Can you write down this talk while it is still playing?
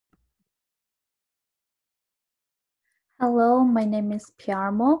Hello, my name is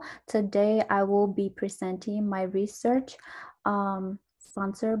Piarmo. Today I will be presenting my research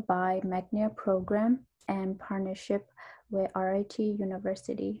sponsored by Magnia Program and partnership with RIT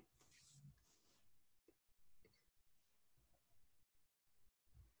University.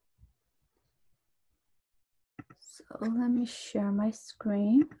 So let me share my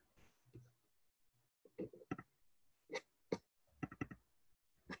screen.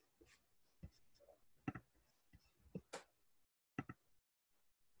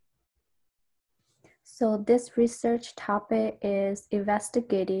 So this research topic is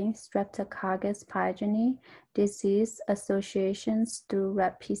investigating Streptococcus pyogenes disease associations through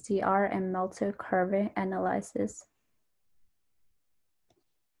rep-PCR and multi-curve analysis.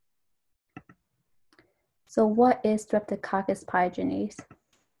 So what is Streptococcus pyogenes?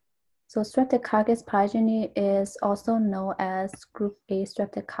 So Streptococcus pyogenes is also known as group A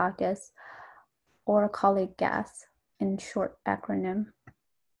Streptococcus or colic gas in short acronym.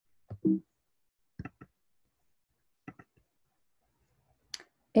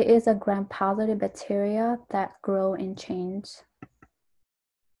 It is a gram-positive bacteria that grow in chains.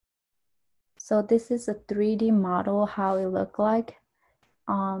 So this is a 3D model how it look like.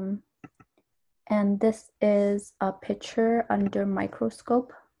 And this is a picture under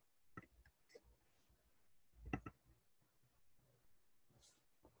microscope.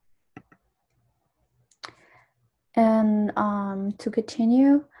 And to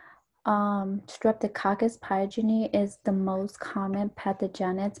continue, Streptococcus pyogenes is the most common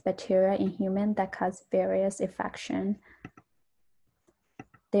pathogenic bacteria in humans that cause various infections.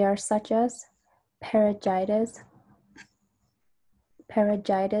 They are such as perigitis,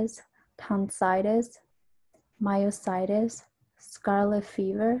 tonsillitis, myositis, scarlet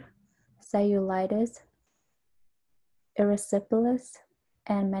fever, cellulitis, erysipelas,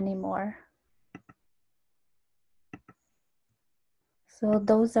 and many more. So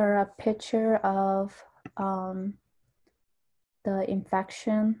those are a picture of the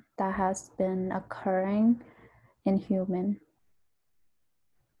infection that has been occurring in human.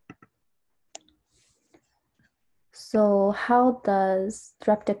 So how does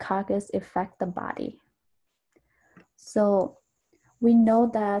Streptococcus affect the body? So we know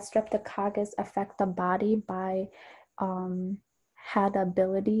that Streptococcus affect the body by they have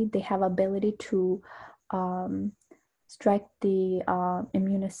ability to strike the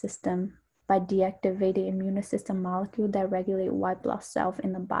immune system by deactivating immune system molecule that regulate white blood cells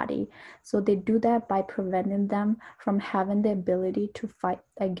in the body. So they do that by preventing them from having the ability to fight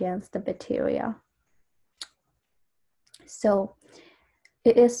against the bacteria. So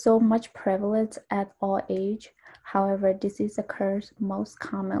it is so much prevalent at all age. However, disease occurs most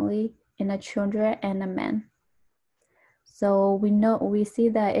commonly in the children and the men. So we see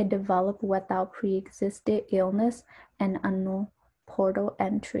that it developed without pre-existing illness and unknown portal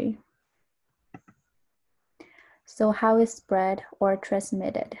entry. So how is spread or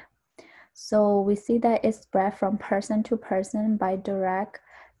transmitted? So we see that it's spread from person to person by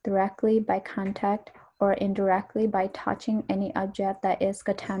directly by contact or indirectly by touching any object that is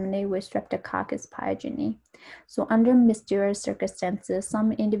contaminated with Streptococcus pyogenes. So under mysterious circumstances,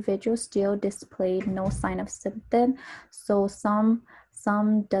 some individuals still display no sign of symptom. So some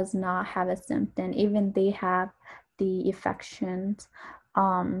does not have a symptom, even they have the infections,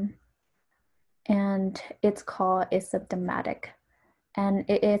 and it's called asymptomatic. And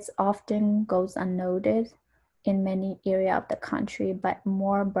it often goes unnoticed in many areas of the country, but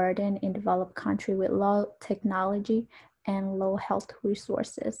more burden in developed country with low technology and low health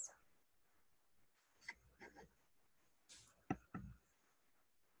resources.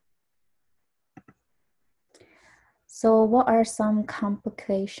 So what are some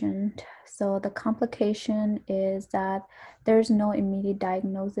complications? So the complication is that there's no immediate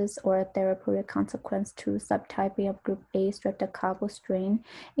diagnosis or therapeutic consequence to subtyping of group A Streptococcus strain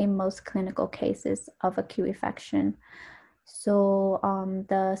in most clinical cases of acute infection. So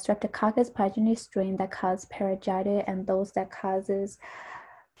the Streptococcus pyogenes strain that cause perigitis and those that causes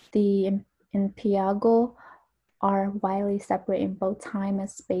the impetigo are widely separate in both time and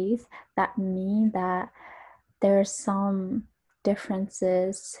space. That means that there's some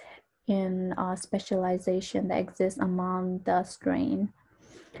differences in specialization that exists among the strain.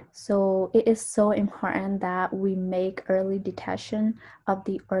 So it is so important that we make early detection of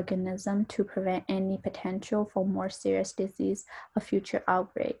the organism to prevent any potential for more serious disease or future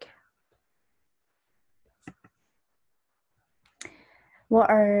outbreak. What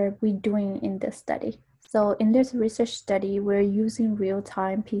are we doing in this study? So in this research study, we're using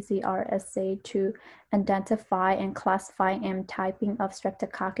real-time PCR assay to identify and classify M typing of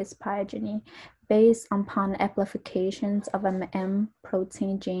Streptococcus pyogenes based upon amplifications of an M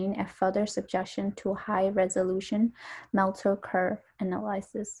protein gene and further subjection to high-resolution Melter curve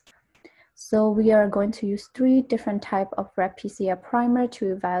analysis. So we are going to use 3 different types of rep-PCR primer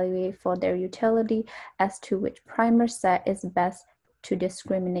to evaluate for their utility as to which primer set is best to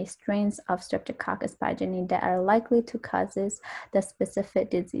discriminate strains of Streptococcus pyogenes that are likely to cause the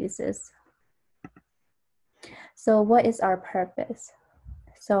specific diseases. So what is our purpose?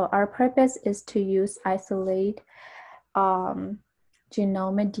 So our purpose is to isolate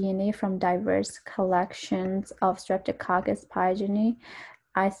genomic DNA from diverse collections of Streptococcus pyogenes,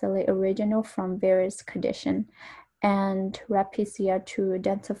 isolate original from various conditions, and rep-PCR to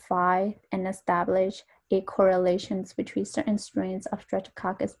identify and establish correlations between certain strains of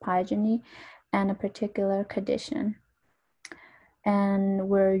Streptococcus pyogenes and a particular condition. And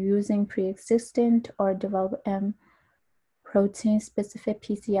we're using pre-existing or developed protein-specific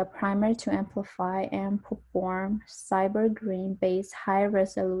PCR primer to amplify and perform cyber-green-based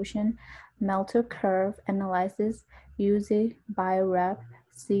high-resolution Melter curve analysis using By.Pyar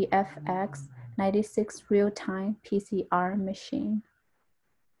 96 real-time PCR machine.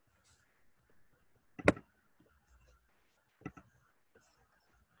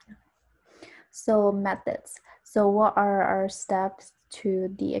 So methods. So what are our steps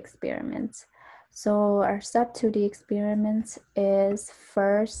to the experiments? So our step to the experiments is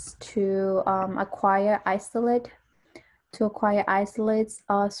first to acquire isolates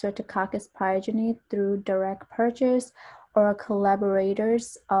of Streptococcus pyogenes through direct purchase or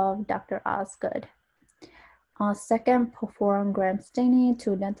collaborators of Dr.Osgood. Second, perform gram staining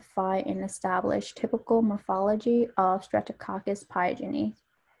to identify and establish typical morphology of Streptococcus pyogenes.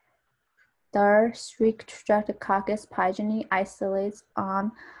 Third, streak Streptococcus pyogenes isolates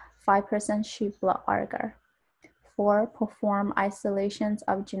on 5% sheep blood agar. 4. Perform isolations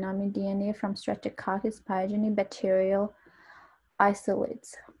of genomic DNA from Streptococcus pyogenes bacterial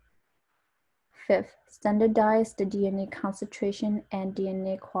isolates. 5th, standardize the DNA concentration and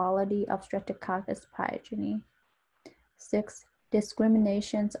DNA quality of Streptococcus pyogenes. 6th,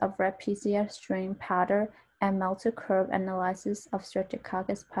 discriminations of rep-PCR strain pattern and Melter curve analysis of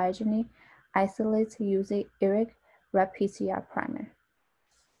Streptococcus pyogenes isolates using IRIC rep-PCR primer.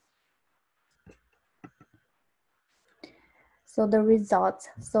 So the results.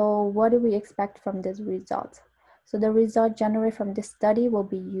 So what do we expect from this result? So the result generated from this study will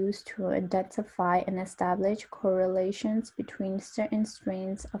be used to identify and establish correlations between certain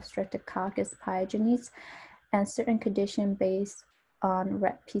strains of Streptococcus pyogenes and certain conditions based on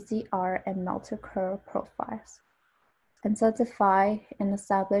rep-PCR and Melter curve profiles. Identify and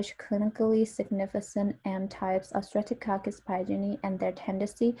establish clinically significant M types of Streptococcus pyogenes and their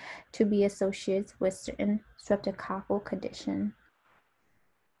tendency to be associated with certain streptococcal conditions.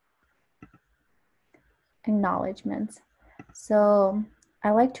 Acknowledgements. So I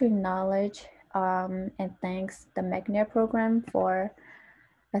like to acknowledge and thanks the McNair program for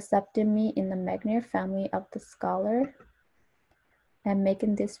accepting me in the McNair family of the scholar and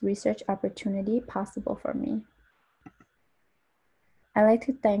making this research opportunity possible for me. I'd like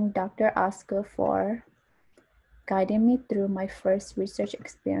to thank Dr. Osgood for guiding me through my first research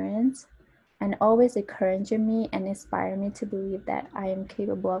experience and always encouraging me and inspiring me to believe that I am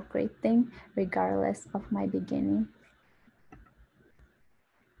capable of great things regardless of my beginning.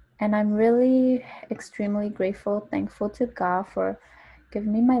 And I'm really extremely grateful, thankful to God for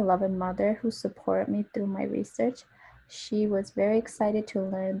giving me my loving mother who supported me through my research. She was very excited to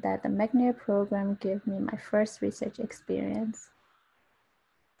learn that the McNair program gave me my first research experience.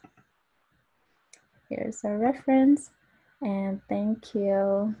 Here's a reference, and thank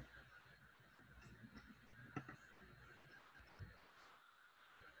you.